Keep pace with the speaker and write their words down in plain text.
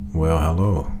Well,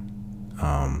 hello.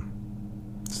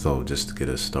 So just to get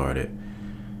us started,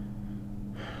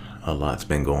 a lot's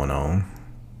been going on.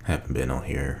 Haven't been on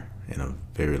here in a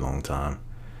very long time,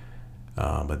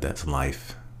 but that's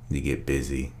life. You get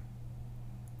busy.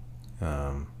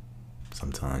 Um,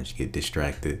 Sometimes you get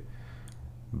distracted,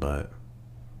 but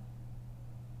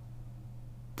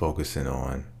focusing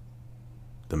on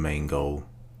the main goal,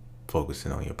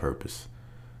 focusing on your purpose,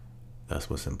 that's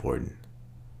what's important.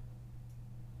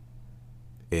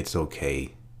 It's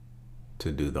okay to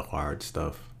do the hard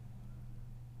stuff,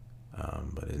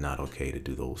 but it's not okay to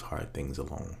do those hard things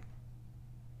alone.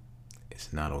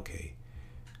 It's not okay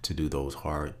to do those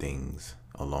hard things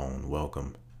alone.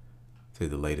 Welcome to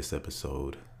the latest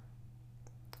episode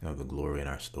of The Glory in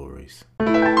Our Stories.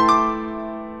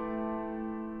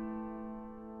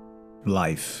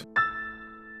 Life.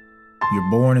 You're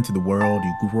born into the world,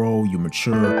 you grow, you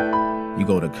mature, you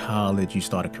go to college, you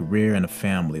start a career and a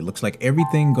family. Looks like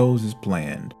everything goes as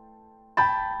planned.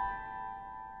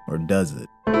 Or does it?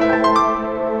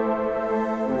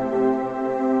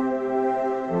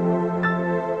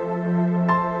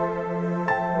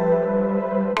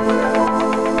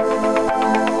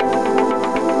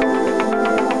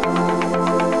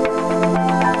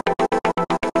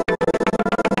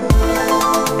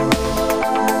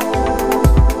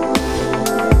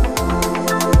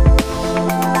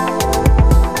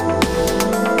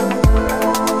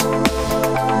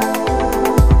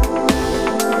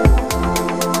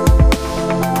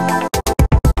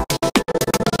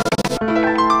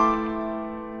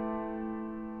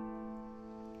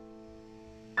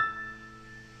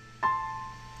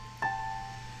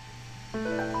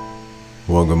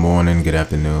 Well, good morning, good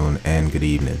afternoon, and good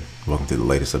evening. Welcome to the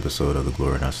latest episode of The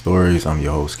Glory in Our Stories. I'm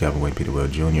your host, Calvin Wayne Peter Well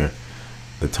Jr.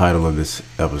 The title of this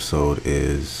episode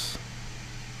is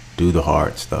Do the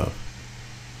Hard Stuff.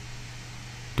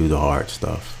 Do the Hard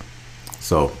Stuff.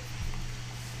 So,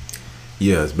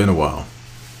 yeah, it's been a while.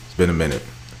 It's been a minute.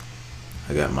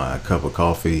 I got my cup of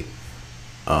coffee.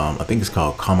 I think it's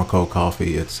called Comico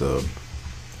Coffee. It's a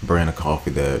brand of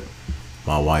coffee that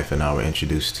my wife and I were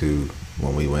introduced to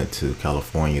when we went to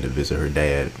California to visit her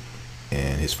dad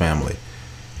and his family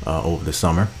over the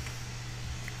summer.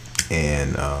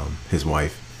 And his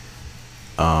wife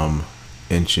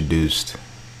introduced,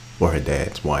 or her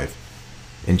dad's wife,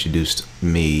 introduced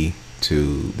me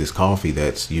to this coffee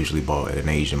that's usually bought at an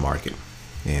Asian market.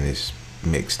 And it's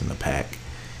mixed in a pack.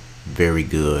 Very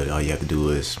good. All you have to do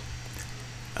is,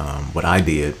 what I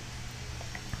did,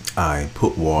 I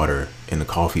put water in the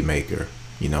coffee maker,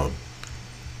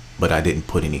 but I didn't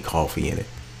put any coffee in it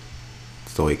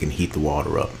so it can heat the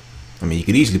water up. I mean, you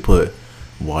could easily put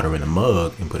water in a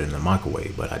mug and put it in the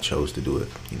microwave, but I chose to do it,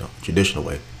 traditional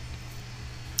way.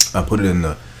 I put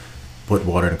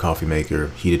water in the coffee maker,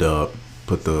 heat it up,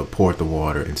 poured the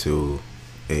water into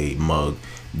a mug,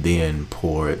 then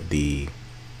poured the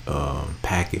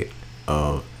packet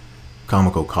of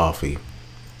Comico coffee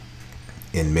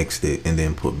and mixed it, and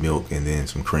then put milk and then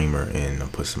some creamer and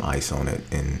put some ice on it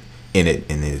and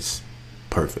it's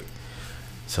perfect.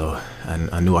 So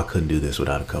I knew I couldn't do this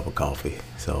without a cup of coffee.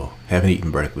 So haven't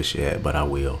eaten breakfast yet, but I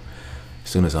will as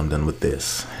soon as I'm done with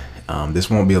this. This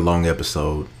won't be a long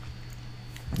episode.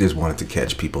 Just wanted to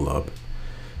catch people up.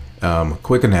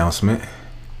 Quick announcement.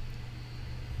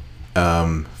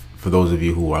 For those of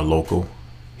you who are local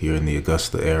here in the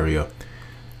Augusta area,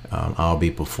 I'll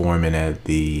be performing at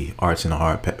the Arts and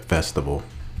Heart Festival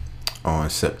on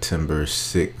September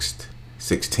 16th.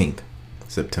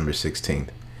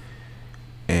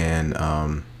 And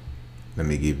let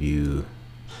me give you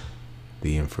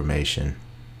the information.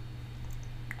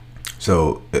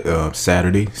 So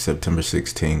Saturday, September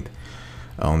 16th,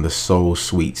 on the Soul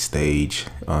Suite stage.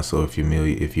 So if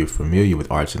you're familiar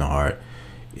with Arts and Heart,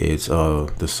 it's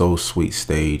the Soul Suite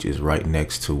stage is right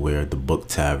next to where the Book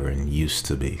Tavern used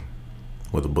to be.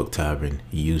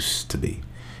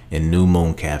 And New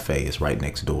Moon Cafe is right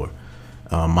next door.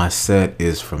 My set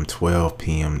is from 12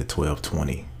 p.m. to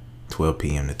 12:20. 12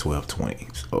 p.m. to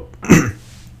 12:20. So,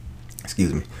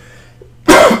 excuse me.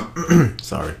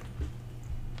 Sorry.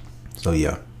 So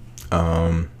yeah.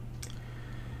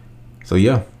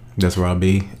 That's where I'll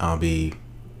be. I'll be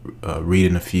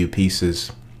reading a few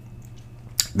pieces.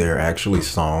 They're actually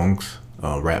songs,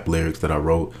 rap lyrics that I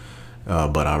wrote,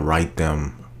 but I write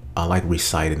them. I like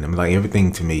reciting them. Like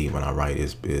everything to me when I write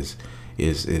is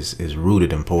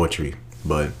rooted in poetry,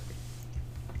 but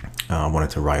I wanted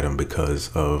to write them because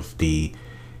of the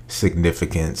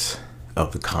significance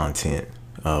of the content.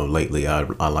 Lately,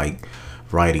 I like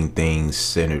writing things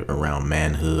centered around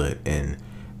manhood and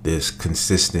this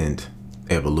consistent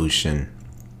evolution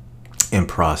in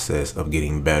process of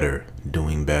getting better,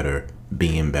 doing better,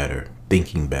 being better,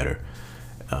 thinking better.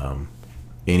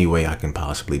 Any way I can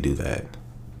possibly do that.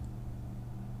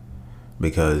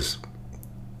 Because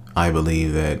I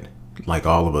believe that, like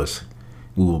all of us,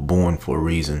 we were born for a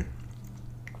reason.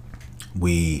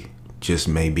 We just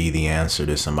may be the answer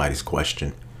to somebody's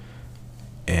question.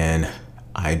 And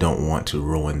I don't want to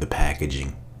ruin the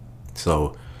packaging.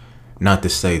 So, not to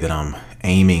say that I'm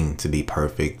aiming to be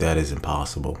perfect, that is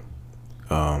impossible.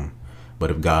 But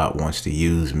if God wants to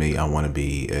use me, I want to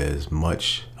be as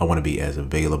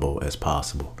available as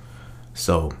possible.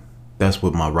 So that's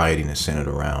what my writing is centered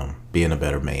around, being a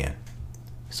better man,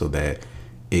 so that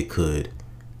it could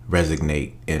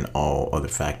resonate in all other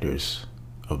factors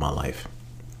of my life.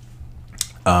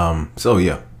 So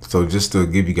just to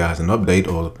give you guys an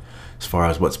update or as far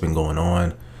as what's been going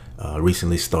on,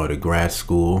 recently started grad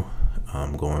school.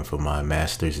 I'm going for my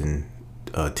master's in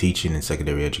teaching and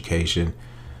secondary education.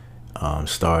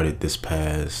 Started this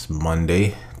past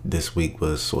Monday. This week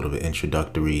was sort of an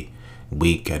introductory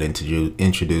week. Got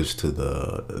introduced to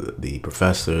the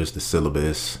professors, the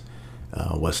syllabus,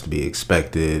 what's to be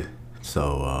expected.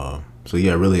 So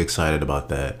yeah, really excited about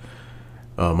that.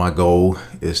 My goal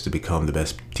is to become the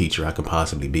best teacher I can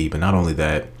possibly be, but not only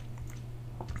that,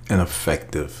 an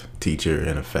effective teacher,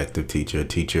 a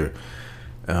teacher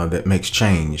that makes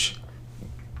change,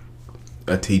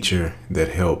 a teacher that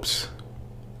helps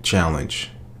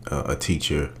challenge, a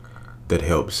teacher that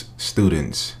helps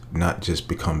students not just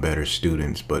become better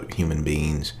students, but human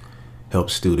beings, help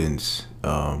students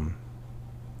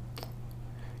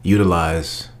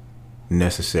utilize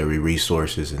necessary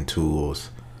resources and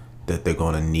tools that they're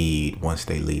going to need once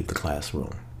they leave the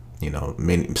classroom.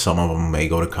 Some of them may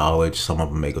go to college, some of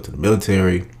them may go to the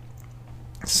military,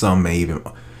 some may even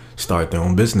start their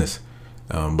own business.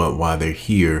 But while they're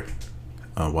here,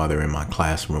 while they're in my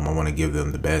classroom, I want to give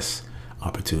them the best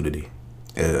opportunity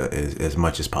as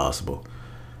much as possible.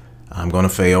 I'm going to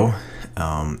fail.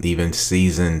 Even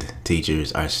seasoned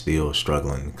teachers are still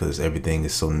struggling because everything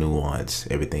is so nuanced.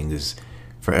 Everything is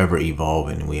forever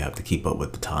evolving and we have to keep up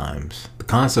with the times. The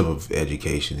concept of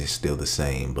education is still the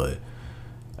same, but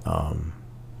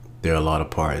there are a lot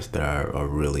of parts that are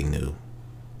really new.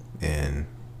 And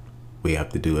we have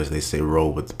to do, as they say,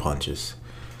 roll with the punches.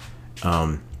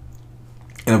 And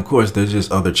of course, there's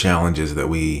just other challenges that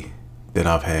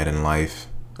I've had in life,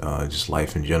 just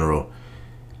life in general.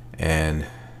 And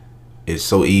it's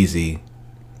so easy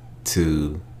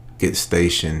to get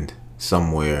stationed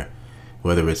somewhere,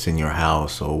 whether it's in your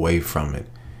house or away from it,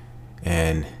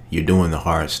 and you're doing the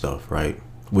hard stuff, right?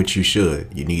 Which you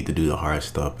should. You need to do the hard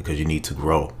stuff because you need to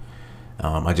grow.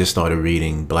 I just started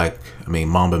reading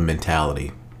Mamba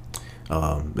Mentality.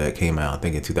 That came out, I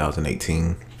think, in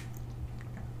 2018.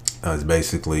 It's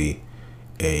basically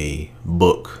a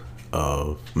book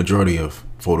of majority of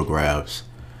photographs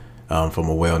from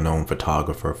a well-known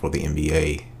photographer for the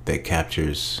NBA that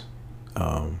captures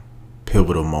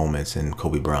pivotal moments in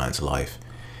Kobe Bryant's life.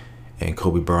 And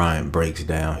Kobe Bryant breaks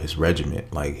down his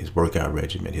regiment, like his workout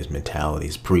regimen, his mentality,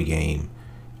 his pregame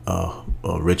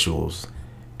rituals.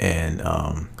 And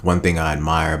one thing I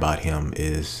admire about him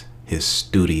is his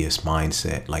studious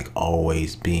mindset, like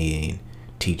always being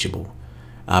teachable.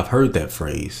 I've heard that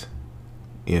phrase,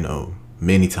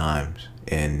 many times,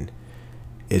 and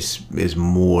it's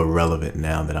more relevant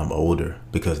now that I'm older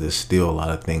because there's still a lot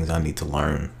of things I need to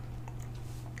learn.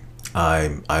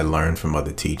 I learn from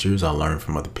other teachers. I learn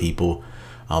from other people.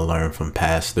 I learn from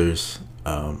pastors.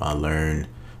 I learn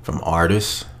from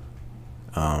artists.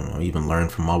 I even learn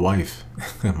from my wife.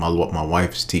 My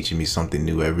wife's teaching me something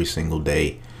new every single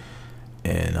day.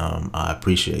 And I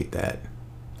appreciate that.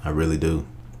 I really do.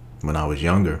 When I was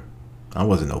younger, I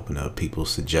wasn't open to people's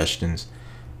suggestions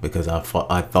because I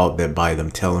thought that by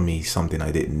them telling me something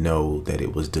I didn't know, that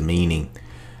it was demeaning.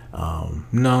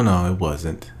 No, it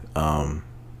wasn't.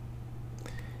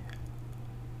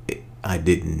 I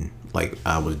didn't,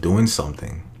 I was doing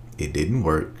something. It didn't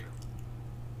work.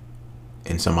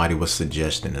 And somebody was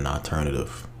suggesting an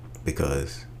alternative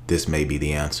because this may be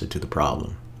the answer to the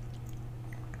problem.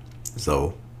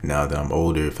 So now that I'm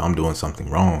older, if I'm doing something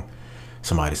wrong,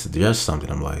 somebody suggests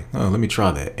something, I'm like, oh, let me try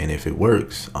that. And if it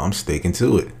works, I'm sticking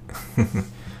to it.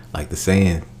 Like the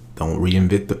saying, don't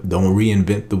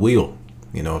reinvent the wheel.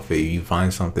 If you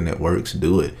find something that works,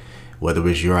 do it. Whether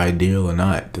it's your ideal or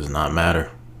not, does not matter.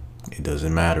 It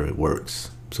doesn't matter. It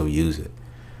works. So use it.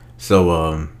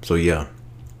 So yeah.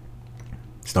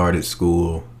 Started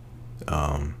school,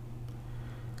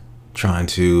 trying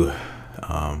to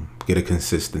get a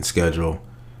consistent schedule,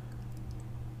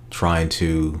 trying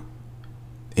to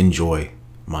enjoy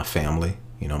my family,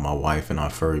 You know, my wife and our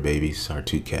furry babies, our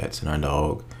 2 cats and our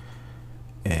dog.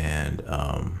 And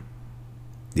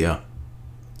yeah,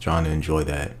 trying to enjoy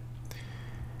that.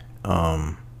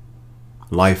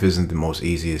 Life isn't the most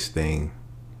easiest thing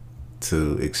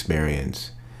to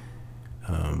experience,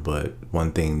 but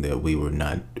one thing that we were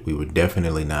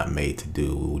definitely not made to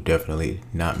do. We were definitely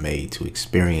not made to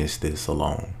experience this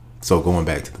alone. So going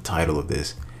back to the title of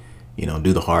this, you know,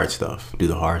 do the hard stuff,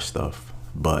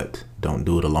 but don't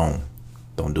do it alone.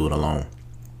 Don't do it alone.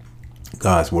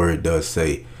 God's word does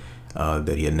say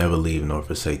that He'll never leave nor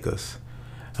forsake us.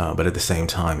 But at the same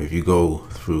time, if you go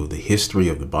through the history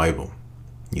of the Bible,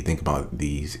 you think about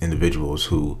these individuals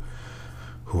who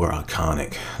are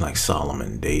iconic, like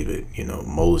Solomon, David, you know,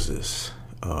 Moses,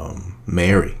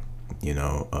 Mary, you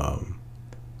know,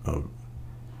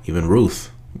 even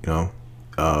Ruth, you know.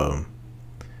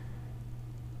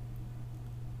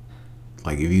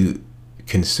 Like if you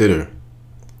consider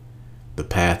the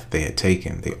path they had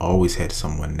taken, they always had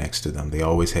someone next to them. They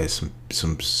always had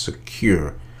some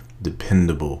secure,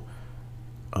 dependable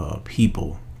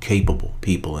people, capable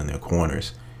people in their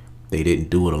corners. They didn't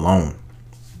do it alone.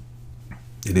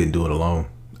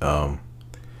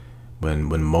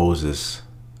 When Moses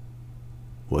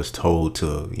was told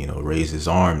to, you know, raise his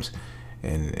arms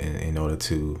and in order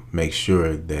to make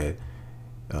sure that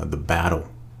the battle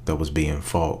that was being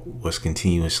fought was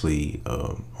continuously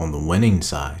on the winning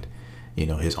side, you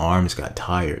know, his arms got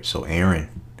tired. So Aaron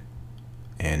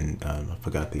and I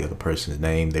forgot the other person's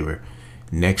name, they were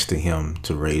next to him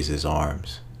to raise his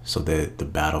arms so that the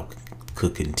battle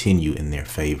could continue in their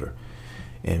favor.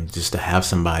 And just to have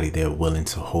somebody there willing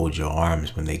to hold your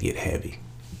arms when they get heavy.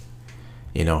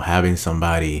 You know, having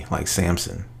somebody like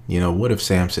Samson. You know, what if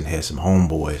Samson had some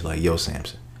homeboys like, yo,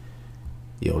 Samson,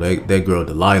 yo, that girl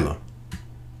Delilah,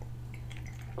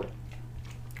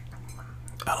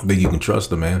 I don't think you can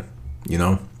trust her, man. You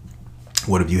know,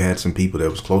 what if you had some people that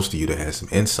was close to you that had some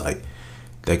insight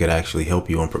that could actually help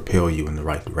you and propel you in the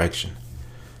right direction?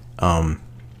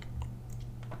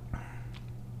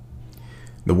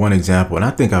 The one example, and I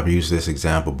think I've used this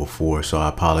example before, so I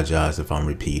apologize if I'm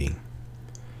repeating.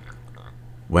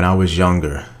 When I was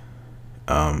younger,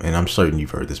 and I'm certain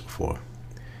you've heard this before,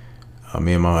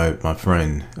 me and my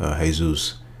friend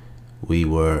Jesus, we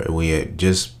had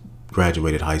just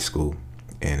graduated high school,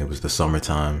 and it was the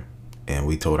summertime, and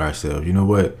we told ourselves, you know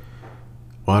what?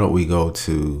 Why don't we go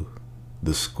to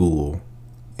the school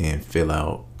and fill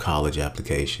out college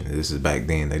application? This is back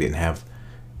then; they didn't have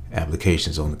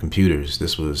applications on the computers.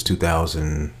 This was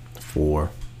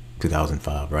 2004,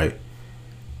 2005, right?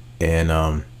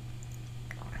 And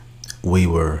we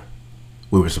were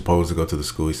supposed to go to the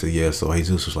school. He said, yeah. So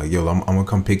Jesus was like, yo, I'm gonna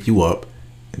come pick you up,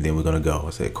 and then we're gonna go.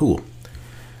 I said, cool.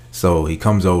 So he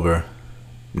comes over,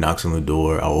 knocks on the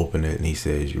door. I open it, and he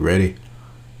says, you ready?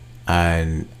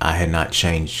 And I had not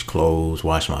changed clothes,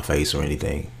 washed my face or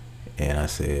anything. And I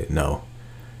said, no.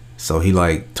 So he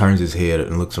like turns his head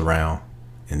and looks around,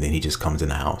 and then he just comes in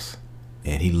the house,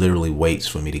 and he literally waits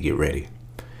for me to get ready.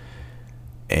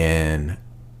 And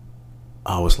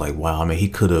I was like, wow, I mean, he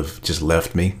could have just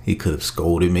left me. He could have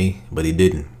scolded me, but he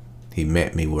didn't. He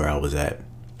met me where I was at.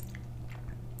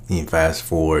 And fast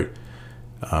forward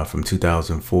from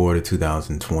 2004 to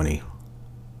 2020,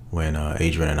 when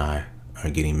Adrian and I are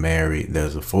getting married,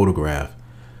 there's a photograph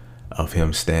of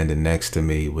him standing next to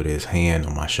me with his hand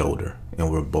on my shoulder,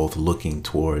 and we're both looking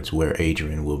towards where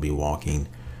Adrian will be walking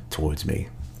towards me.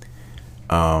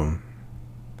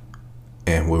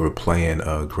 And we were playing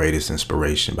Greatest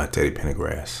Inspiration by Teddy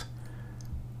Pendergrass.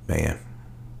 Man,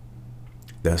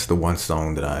 that's the one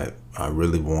song that I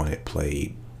really wanted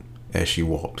played as she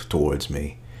walked towards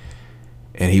me.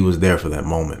 And he was there for that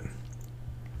moment.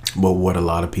 But what a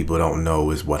lot of people don't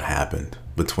know is what happened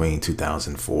between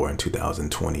 2004 and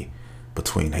 2020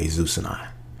 between Jesus and I.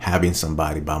 Having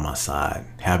somebody by my side,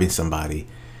 having somebody,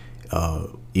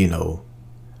 you know,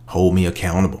 hold me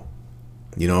accountable,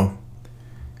 you know?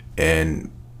 And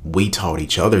we taught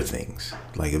each other things.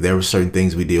 Like if there were certain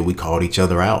things we did, we called each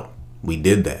other out. We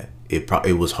did that.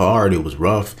 It was hard. It was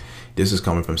rough. This is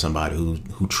coming from somebody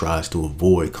who tries to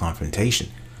avoid confrontation.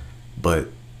 But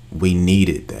we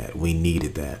needed that. We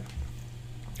needed that.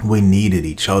 We needed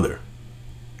each other.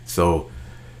 So,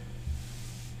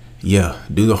 yeah,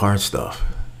 do the hard stuff.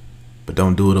 But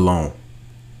don't do it alone.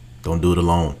 Don't do it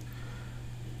alone.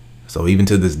 So even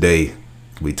to this day,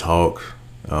 we talk.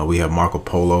 We have Marco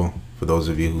Polo. For those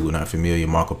of you who are not familiar,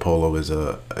 Marco Polo is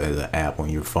an app on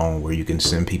your phone where you can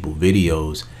send people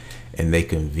videos and they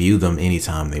can view them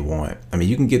anytime they want. I mean,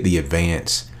 you can get the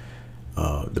advanced,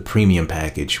 the premium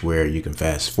package where you can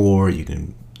fast forward, you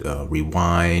can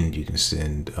rewind, you can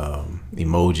send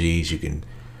emojis, you can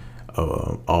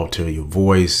alter your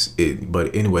voice.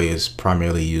 But anyway, it's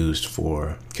primarily used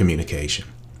for communication,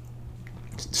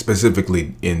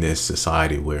 specifically in this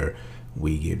society where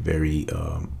we get very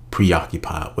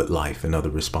preoccupied with life and other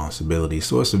responsibilities.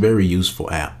 So it's a very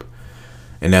useful app.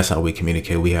 And that's how we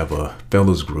communicate. We have a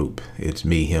fellows group. It's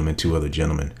me, him, and two other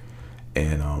gentlemen.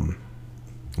 And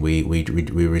we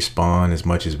respond as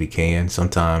much as we can.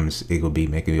 Sometimes it will be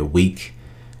maybe a week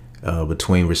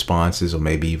between responses, or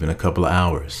maybe even a couple of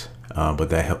hours. But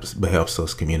that helps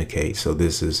us communicate. So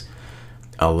this is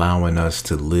allowing us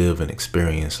to live and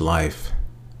experience life,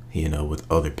 with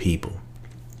other people.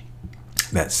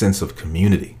 That sense of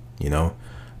community,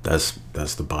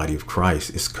 that's the body of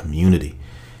Christ. It's community.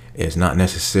 It's not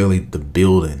necessarily the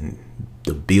building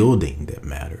that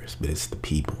matters, but it's the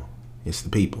people. It's the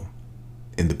people.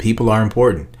 And the people are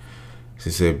important.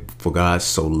 He said, for God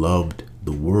so loved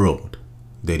the world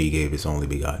that he gave his only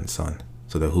begotten Son,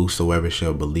 so that whosoever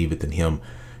shall believeth in him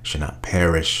shall not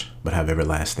perish, but have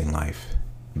everlasting life.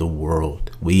 The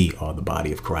world. We are the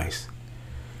body of Christ.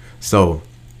 So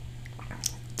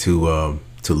to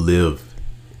live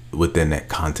within that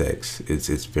context,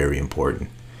 it's very important.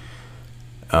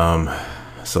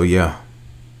 So yeah,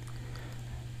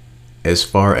 as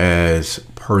far as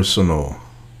personal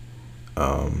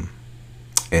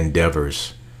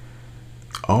endeavors,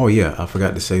 oh yeah, I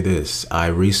forgot to say this. I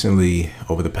recently,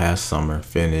 over the past summer,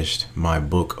 finished my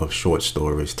book of short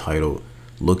stories titled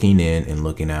Looking In and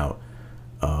Looking Out,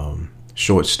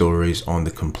 short stories on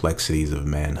the complexities of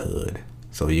manhood.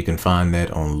 So you can find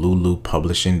that on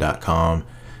lulupublishing.com.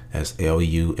 That's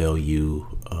LULU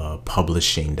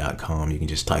publishing.com. You can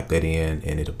just type that in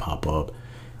and it'll pop up.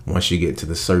 Once you get to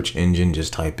the search engine,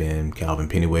 just type in Calvin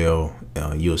Pennywell.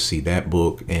 You'll see that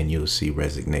book, and you'll see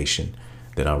Resignation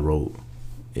that I wrote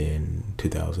in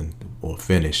 2000, or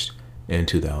finished in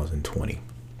 2020.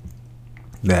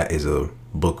 That is a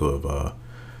book of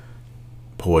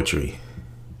poetry,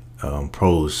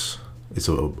 prose. It's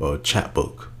a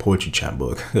chapbook, poetry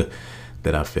chapbook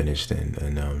that I finished,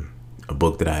 and a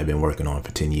book that I had been working on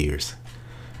for 10 years.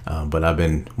 But I've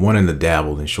been wanting to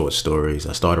dabble in short stories.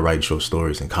 I started writing short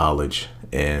stories in college,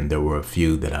 and there were a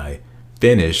few that I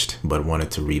finished but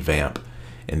wanted to revamp.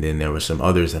 And then there were some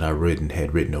others that I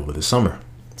had written over the summer.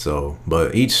 So,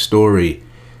 but each story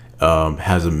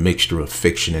has a mixture of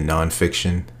fiction and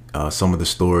nonfiction. Some of the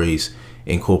stories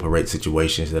incorporate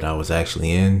situations that I was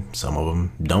actually in. Some of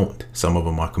them don't. Some of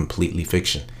them are completely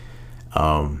fiction.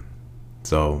 But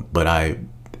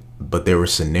there were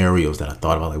scenarios that I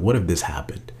thought about, like, what if this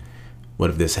happened? What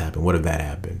if this happened? What if that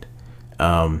happened?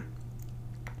 And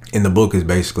the book is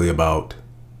basically about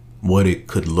what it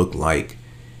could look like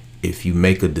if you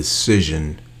make a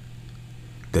decision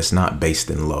that's not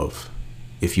based in love.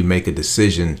 If you make a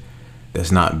decision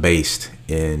that's not based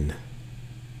in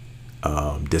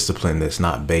discipline, that's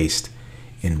not based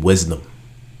in wisdom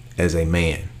as a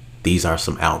man, these are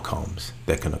some outcomes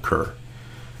that can occur.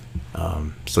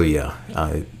 So yeah,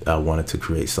 I wanted to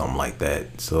create something like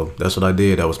that. So that's what I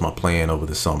did. That was my plan over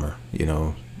the summer,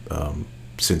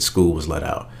 since school was let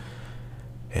out.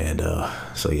 And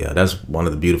so yeah, that's one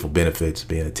of the beautiful benefits of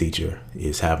being a teacher,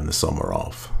 is having the summer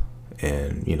off,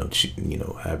 and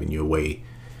having your way,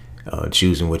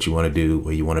 choosing what you want to do,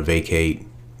 where you want to vacate,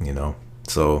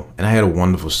 So, and I had a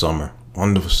wonderful summer,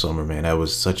 man. That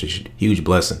was such a huge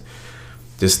blessing.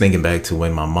 Just thinking back to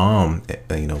when my mom,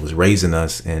 was raising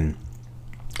us, and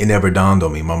it never dawned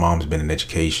on me. My mom's been in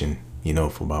education,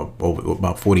 for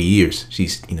about 40 years.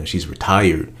 She's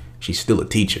retired. She's still a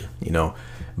teacher,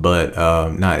 but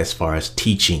not as far as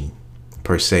teaching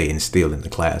per se and still in the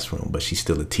classroom, but she's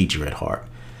still a teacher at heart.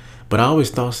 But I always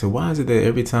thought, why is it that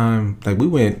every time, like, we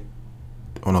went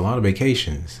on a lot of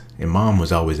vacations and mom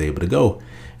was always able to go,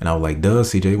 and I was like, duh,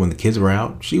 CJ, when the kids were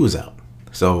out, she was out.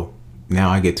 So now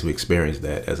I get to experience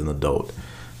that as an adult,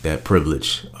 that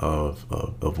privilege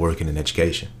of working in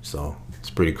education. So it's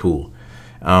pretty cool.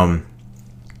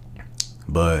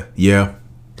 But yeah,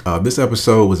 this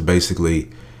episode was basically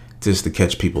just to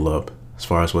catch people up as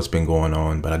far as what's been going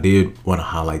on. But I did want to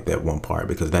highlight that one part,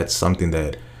 because that's something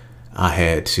that I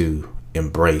had to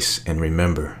embrace and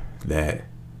remember, that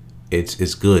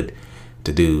it's good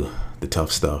to do the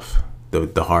tough stuff,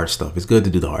 the hard stuff. It's good to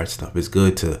do the hard stuff. It's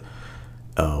good to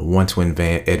want to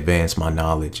advance my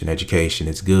knowledge and education.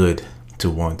 It's good to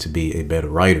want to be a better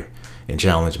writer and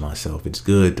challenge myself. It's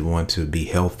good to want to be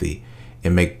healthy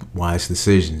and make wise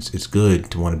decisions. It's good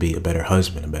to want to be a better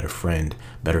husband, a better friend,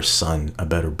 better son, a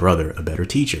better brother, a better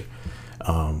teacher.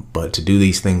 But to do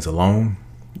these things alone,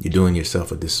 you're doing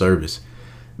yourself a disservice,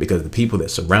 because the people that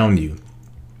surround you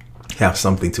have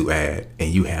something to add,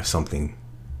 and you have something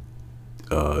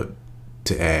to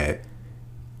add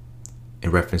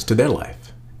in reference to their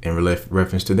life, in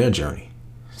reference to their journey.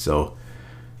 So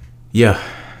yeah,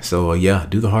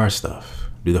 do the hard stuff.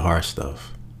 Do the hard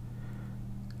stuff.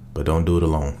 But don't do it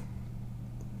alone.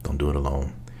 Don't do it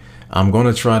alone. I'm going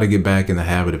to try to get back in the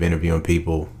habit of interviewing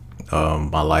people.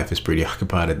 My life is pretty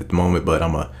occupied at the moment, but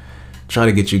I'm going to try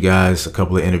to get you guys a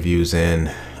couple of interviews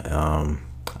in.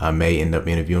 I may end up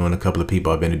interviewing a couple of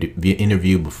people I've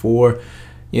interviewed before,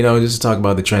 just to talk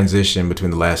about the transition between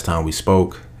the last time we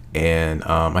spoke. And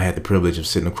I had the privilege of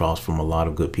sitting across from a lot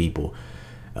of good people.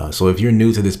 So if you're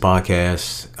new to this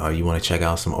podcast, you want to check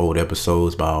out some old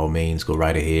episodes, by all means, go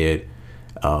right ahead.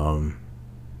 I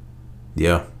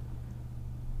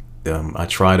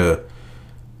try to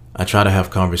have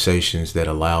conversations that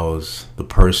allows the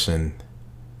person,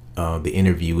 the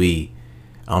interviewee.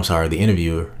 I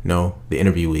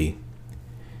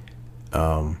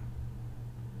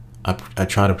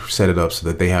try to set it up so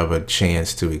that they have a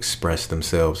chance to express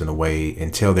themselves in a way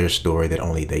and tell their story that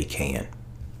only they can.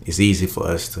 It's easy for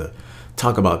us to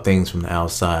talk about things from the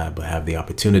outside, but have the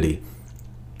opportunity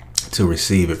to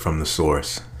receive it from the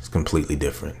source. It's completely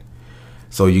different.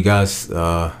 So you guys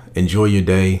enjoy your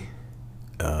day.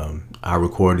 I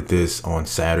recorded this on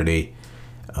Saturday,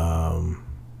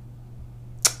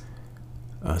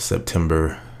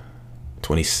 September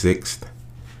 26th.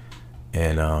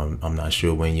 And I'm not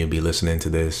sure when you'll be listening to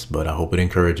this, but I hope it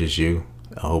encourages you.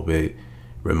 I hope it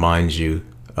reminds you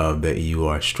that you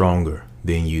are stronger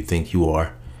than you think you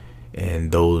are.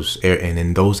 And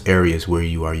in those areas where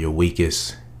you are your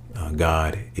weakest,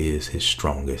 God is his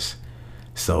strongest.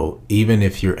 So even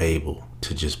if you're able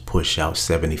to just push out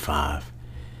 75,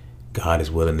 God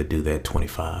is willing to do that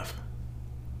 25.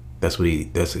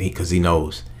 Because he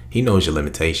knows your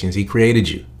limitations. He created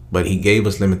you, but he gave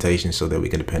us limitations so that we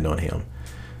can depend on him.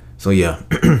 So yeah,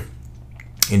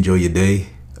 enjoy your day.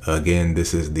 Again,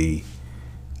 this is the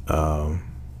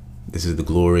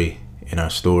glory in our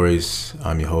stories.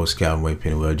 I'm your host, Calvin Wade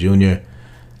Pennywell Jr.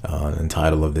 The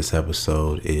title of this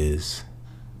episode is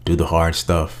Do the Hard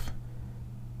Stuff.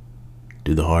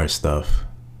 Do the hard stuff,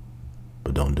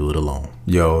 but don't do it alone.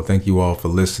 Yo, thank you all for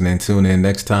listening. Tune in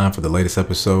next time for the latest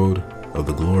episode of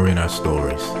The Glory in Our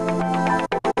Stories.